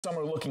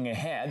Summer looking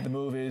ahead, the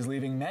move is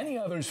leaving many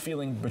others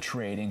feeling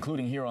betrayed,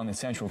 including here on the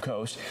Central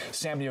Coast.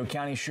 Benito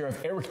County Sheriff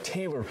Eric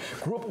Taylor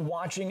grew up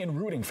watching and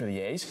rooting for the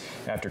A's.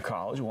 After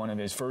college, one of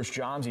his first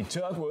jobs he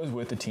took was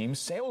with the team's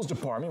sales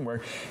department,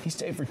 where he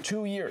stayed for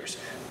 2 years.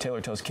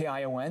 Taylor tells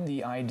KION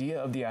the idea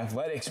of the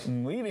Athletics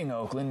leaving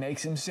Oakland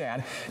makes him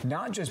sad,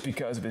 not just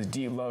because of his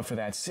deep love for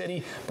that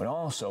city, but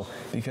also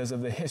because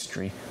of the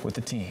history with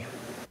the team.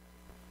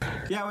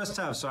 Yeah, it was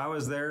tough. So I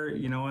was there,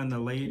 in the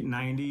late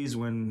 90s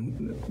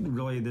when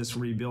really this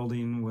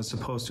rebuilding was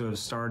supposed to have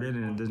started,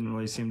 and it didn't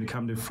really seem to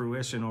come to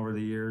fruition over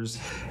the years.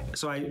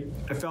 So I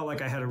felt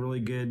like I had a really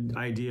good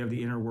idea of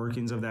the inner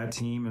workings of that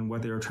team and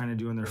what they were trying to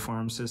do in their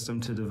farm system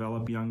to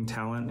develop young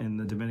talent in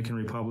the Dominican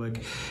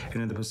Republic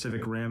and in the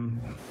Pacific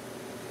Rim.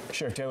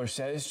 Sheriff Taylor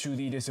says to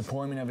the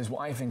disappointment of his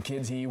wife and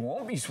kids, he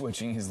won't be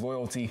switching his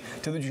loyalty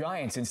to the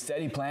Giants.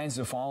 Instead, he plans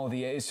to follow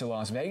the A's to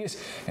Las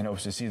Vegas and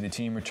hopes to see the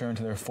team return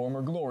to their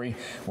former glory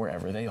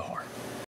wherever they are.